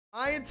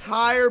My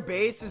entire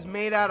base is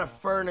made out of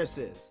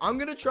furnaces. I'm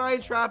gonna try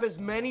and trap as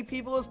many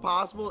people as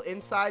possible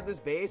inside this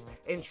base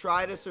and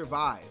try to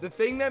survive. The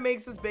thing that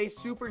makes this base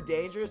super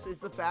dangerous is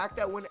the fact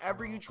that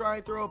whenever you try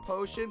and throw a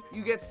potion,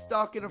 you get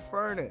stuck in a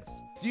furnace.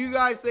 Do you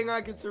guys think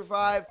I can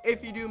survive?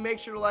 If you do, make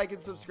sure to like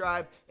and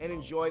subscribe and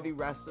enjoy the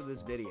rest of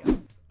this video.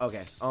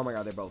 Okay. Oh my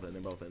god, they're both in.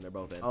 They're both in. They're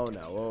both in. Oh no.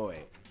 Whoa,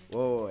 wait.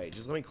 Whoa, wait.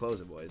 Just let me close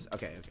it, boys.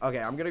 Okay. Okay,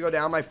 I'm gonna go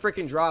down my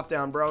freaking drop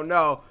down, bro.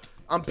 No.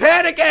 I'm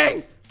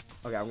panicking!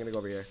 Okay, I'm gonna go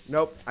over here.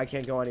 Nope, I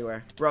can't go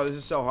anywhere. Bro, this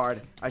is so hard.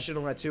 I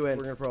shouldn't let two in.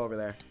 We're gonna pro over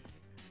there.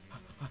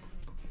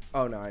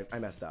 Oh no, I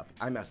messed up.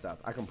 I messed up.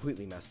 I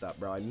completely messed up,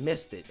 bro. I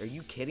missed it. Are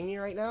you kidding me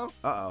right now?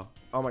 Uh-oh.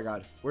 Oh my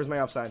god. Where's my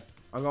up sign?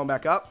 I'm going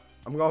back up.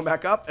 I'm going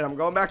back up, and I'm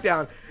going back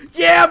down.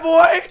 Yeah,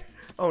 boy!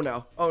 Oh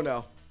no. Oh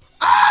no.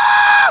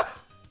 Ah!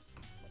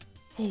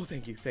 Oh,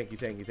 thank you. Thank you.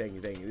 Thank you. Thank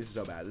you. Thank you. This is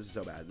so bad. This is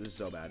so bad. This is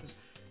so bad.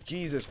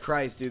 Jesus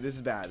Christ, dude. This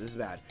is bad. This is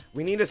bad.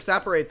 We need to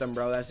separate them,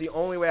 bro. That's the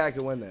only way I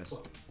can win this.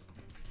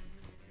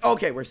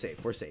 Okay, we're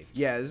safe. We're safe.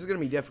 Yeah, this is going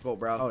to be difficult,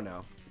 bro. Oh,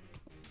 no.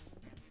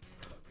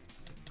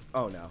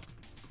 Oh, no.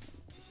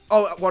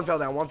 Oh, one fell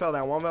down. One fell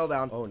down. One fell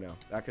down. Oh, no.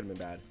 That could have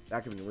been bad.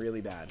 That could have been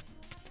really bad.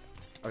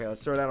 Okay,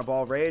 let's throw down a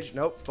ball of rage.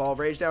 Nope. It's ball of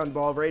rage down.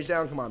 Ball of rage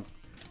down. Come on.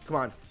 Come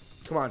on.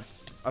 Come on.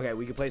 Okay,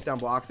 we can place down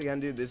blocks again,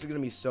 dude. This is going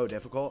to be so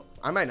difficult.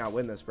 I might not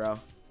win this, bro.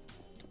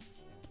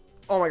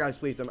 Oh, my God. I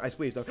spleefed him. I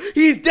spleefed him.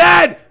 He's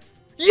dead!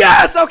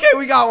 Yes! Okay,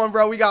 we got one,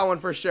 bro. We got one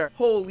for sure.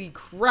 Holy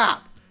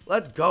crap.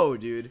 Let's go,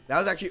 dude. That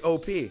was actually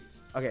OP.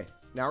 Okay,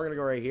 now we're gonna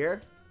go right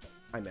here.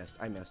 I missed.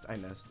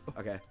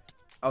 Okay.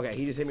 Okay,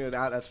 he just hit me with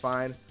that. That's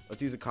fine.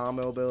 Let's use a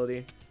combo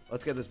ability.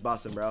 Let's get this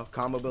busting, bro.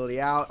 Combo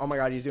ability out. Oh my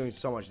god, he's doing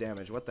so much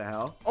damage. What the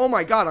hell? Oh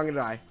my god, I'm gonna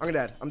die. I'm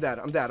dead. I'm dead.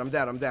 I'm dead. I'm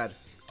dead. I'm dead.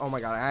 Oh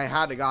my god, I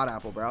had the god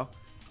apple, bro.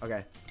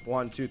 Okay,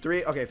 1, 2,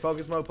 3. Okay,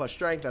 focus mode plus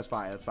strength. That's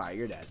fine. That's fine.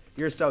 You're dead.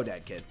 You're so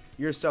dead, kid.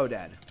 You're so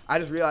dead. I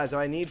just realized if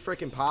I need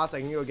freaking pots, I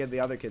can go get the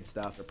other kid's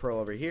stuff. A pearl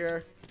over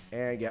here.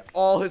 And get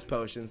all his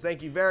potions.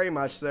 Thank you very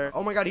much, sir.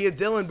 Oh my god, he had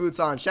Dylan boots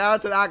on. Shout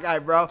out to that guy,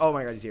 bro. Oh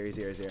my god, he's here. He's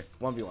here. He's here.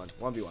 1v1.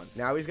 1v1.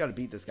 Now he's got to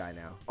beat this guy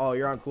now. Oh,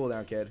 you're on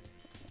cooldown, kid.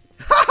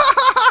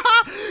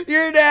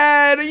 You're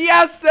dead.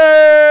 Yes,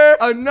 sir.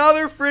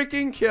 Another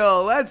freaking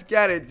kill. Let's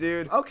get it,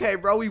 dude. Okay,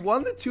 bro. We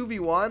won the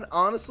 2v1.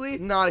 Honestly,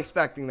 not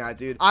expecting that,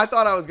 dude. I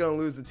thought I was going to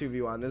lose the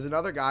 2v1. There's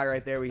another guy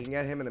right there. We can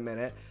get him in a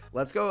minute.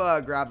 Let's go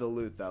grab the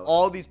loot, though.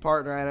 All these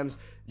partner items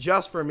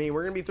just for me.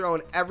 We're going to be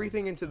throwing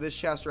everything into this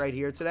chest right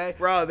here today.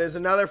 Bro, there's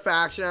another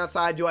faction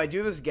outside. Do I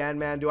do this again,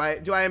 man? Do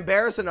I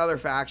embarrass another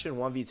faction?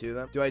 1v2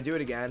 them? Do I do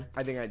it again?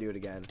 I think I do it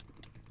again.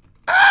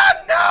 Ah,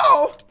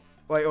 no!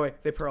 Wait,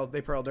 wait. They pearled. They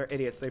pearled. They're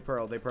idiots. They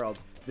pearled. They pearled.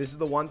 This is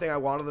the one thing I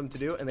wanted them to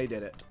do, and they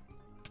did it.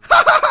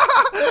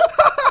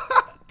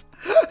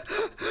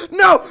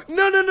 No!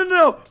 No, no, no,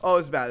 no! Oh,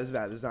 this is bad. This is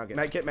bad. This is not good.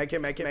 Make it, make it,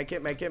 make it, make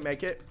it, make it,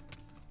 make it.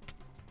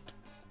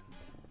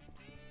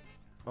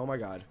 Oh my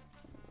god.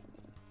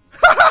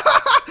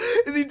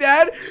 Is he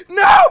dead?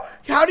 No!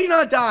 How'd he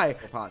not die?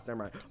 Oh, pots, never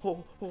mind.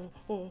 Oh,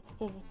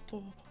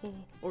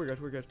 we're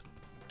good, we're good.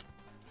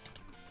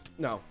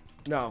 No,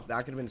 no,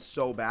 that could have been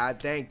so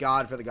bad. Thank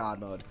God for the God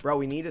mode. Bro,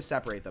 we need to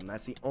separate them.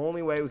 That's the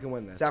only way we can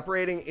win this.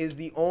 Separating is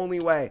the only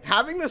way.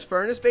 Having this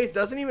furnace base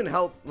doesn't even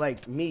help,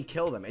 like, me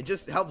kill them. It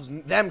just helps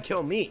them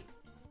kill me.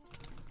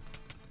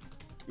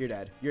 You're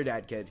dead. You're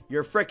dead, kid.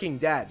 You're freaking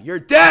dead. You're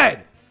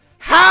dead!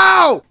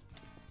 How?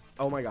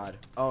 Oh my god.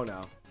 Oh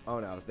no.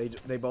 Oh no.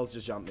 They both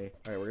just jumped me.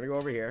 All right, we're gonna go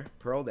over here.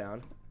 Pearl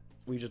down.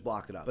 We just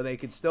blocked it up. But they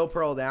could still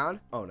pearl down.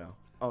 Oh no.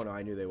 Oh no,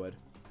 I knew they would.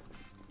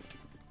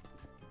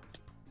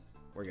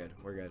 We're good.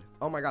 We're good.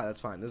 Oh my god, that's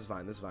fine. This is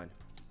fine. This is fine.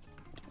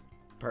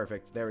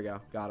 Perfect. There we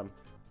go. Got him.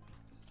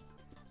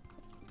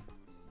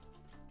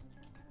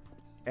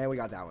 And we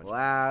got that one.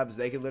 Labs.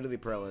 They could literally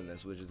pearl in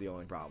this, which is the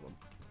only problem.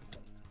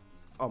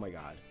 Oh my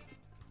god.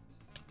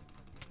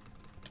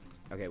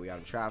 Okay, we got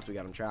him trapped. We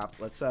got him trapped.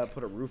 Let's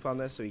put a roof on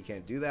this so he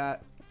can't do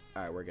that.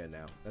 All right, we're good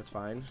now. That's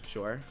fine.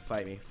 Sure.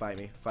 Fight me. Fight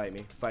me. Fight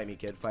me. Fight me,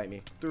 kid. Fight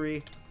me.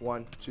 3,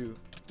 1, 2,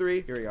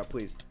 3. Here we go.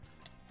 Please.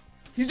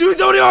 He's doing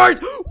so many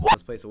hearts. What?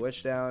 Let's place a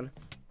witch down.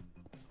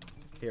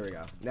 Here we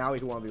go. Now we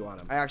can 1v1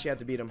 him. I actually have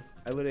to beat him.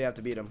 I literally have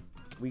to beat him.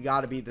 We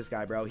got to beat this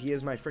guy, bro. He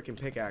is my freaking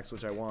pickaxe,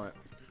 which I want.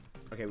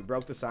 Okay, we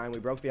broke the sign. We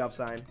broke the up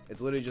sign.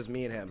 It's literally just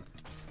me and him.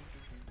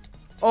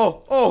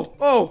 Oh, oh,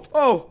 oh,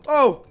 oh,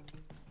 oh.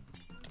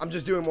 I'm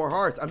just doing more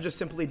hearts. I'm just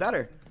simply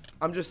better.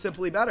 I'm just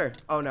simply better.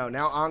 Oh no,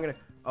 now I'm gonna.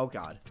 Oh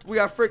god. We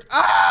got frick.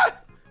 Ah!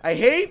 I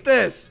hate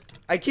this.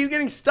 I keep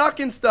getting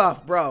stuck in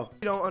stuff, bro.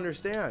 You don't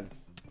understand.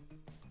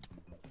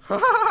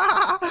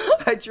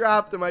 I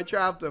trapped him. I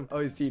trapped him. Oh,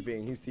 he's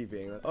TPing. He's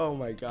TPing. Oh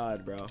my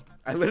god, bro.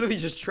 I literally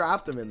just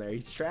trapped him in there.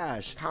 He's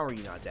trash. How are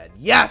you not dead?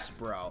 Yes,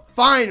 bro.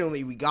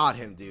 Finally, we got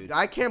him, dude.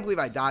 I can't believe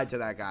I died to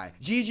that guy.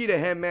 GG to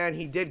him, man.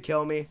 He did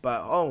kill me.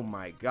 But oh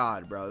my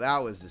god, bro.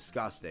 That was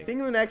disgusting. I think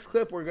in the next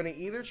clip, we're going to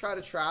either try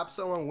to trap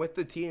someone with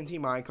the TNT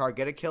minecart,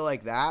 get a kill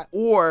like that,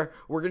 or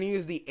we're going to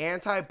use the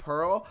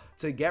anti-pearl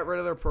to get rid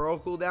of their pearl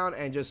cooldown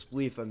and just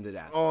spleef them to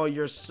death. Oh,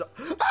 you're so...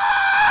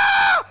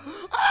 Ah!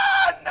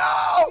 Ah,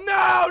 no!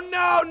 No,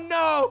 no,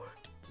 no!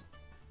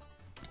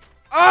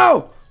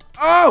 Oh!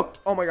 Oh!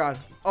 Oh my god.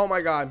 Oh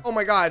my god. Oh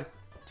my god.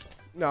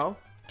 No.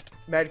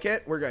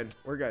 Medkit. We're good.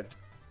 We're good.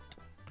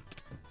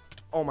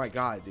 Oh my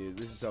god, dude.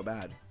 This is so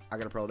bad. I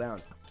gotta pearl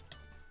down.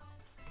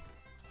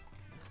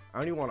 I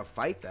don't even want to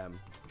fight them.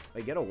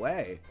 Like, get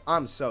away.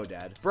 I'm so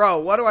dead. Bro,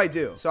 what do I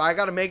do? So I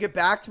gotta make it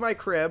back to my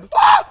crib.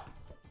 Ah!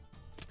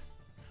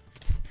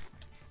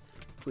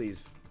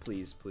 Please,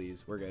 please,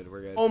 please. We're good.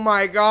 We're good. Oh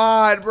my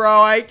god,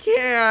 bro. I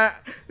can't.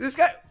 This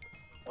guy.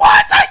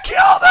 What? I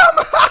killed him.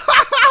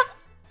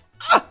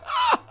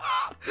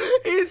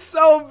 He's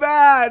so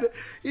bad.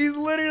 He's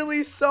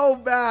literally so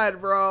bad,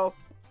 bro.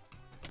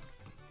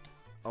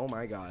 Oh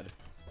my god.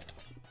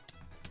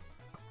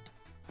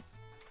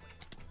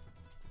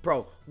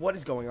 Bro, what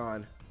is going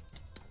on?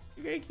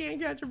 I can't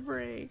catch a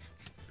break.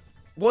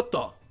 What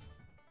the?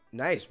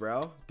 Nice,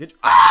 bro. Good.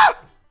 Ah!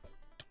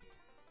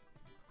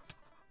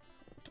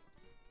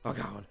 I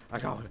got one. I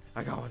got one.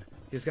 I got one.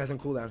 This guy's on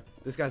cooldown.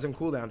 This guy's on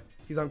cooldown.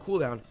 He's on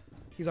cooldown.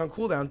 He's on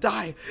cooldown.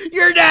 Die.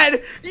 You're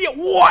dead.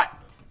 What?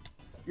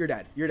 You're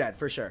dead. You're dead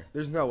for sure.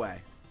 There's no way.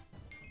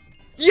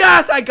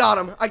 Yes, I got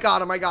him. I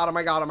got him. I got him.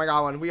 I got him. I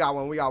got one. We got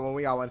one. We got one.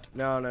 We got one.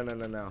 No, no, no,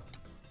 no, no.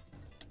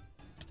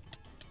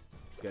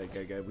 Good,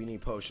 good, good. We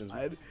need potions.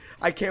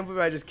 I can't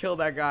believe I just killed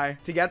that guy.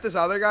 To get this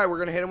other guy, we're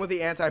going to hit him with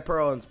the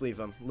anti-pearl and spleef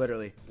him.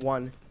 Literally.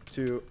 1,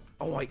 2.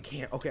 Oh, I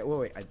can't. Okay,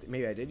 wait, wait.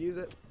 Maybe I did use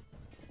it.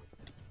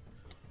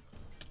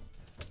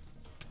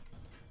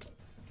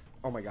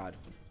 Oh, my God.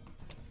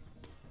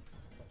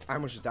 I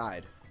almost just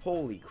died.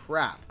 Holy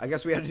crap. I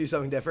guess we had to do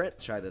something different.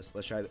 Let's try this.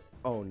 Let's try this.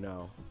 Oh,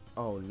 no.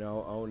 Oh,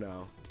 no. Oh,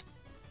 no.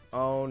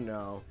 Oh,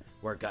 no.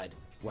 We're good.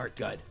 We're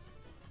good.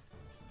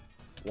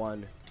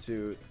 1,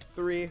 2,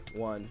 3.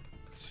 1,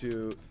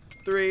 2,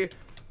 3.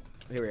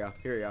 Here we go.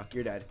 Here we go.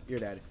 You're dead. You're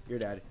dead. You're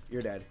dead.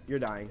 You're dead. You're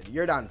dying.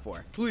 You're done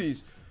for.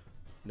 Please.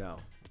 No.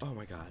 Oh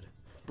my god.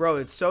 Bro,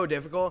 it's so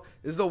difficult.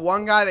 This is the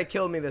one guy that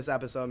killed me this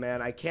episode,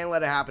 man. I can't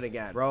let it happen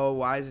again. Bro,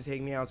 why does it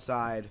take me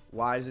outside?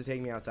 Why does it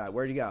take me outside?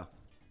 Where'd he go?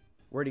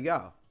 Where'd he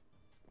go?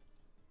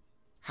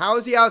 How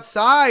is he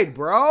outside,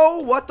 bro?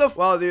 What the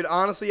well, dude,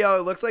 honestly, yo,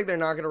 it looks like they're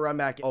not gonna run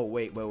back. Oh,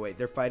 wait, wait, wait.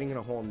 They're fighting in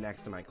a hole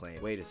next to my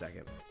claim. Wait a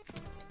second.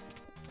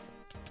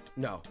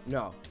 No,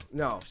 no,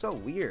 no. So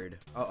weird.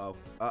 Uh-oh.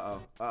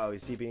 Uh-oh. Uh-oh.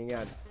 He's TPing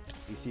again.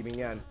 He's TPing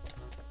again.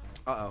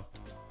 Uh-oh.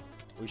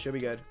 We should be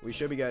good. We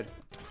should be good.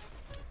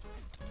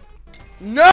 No!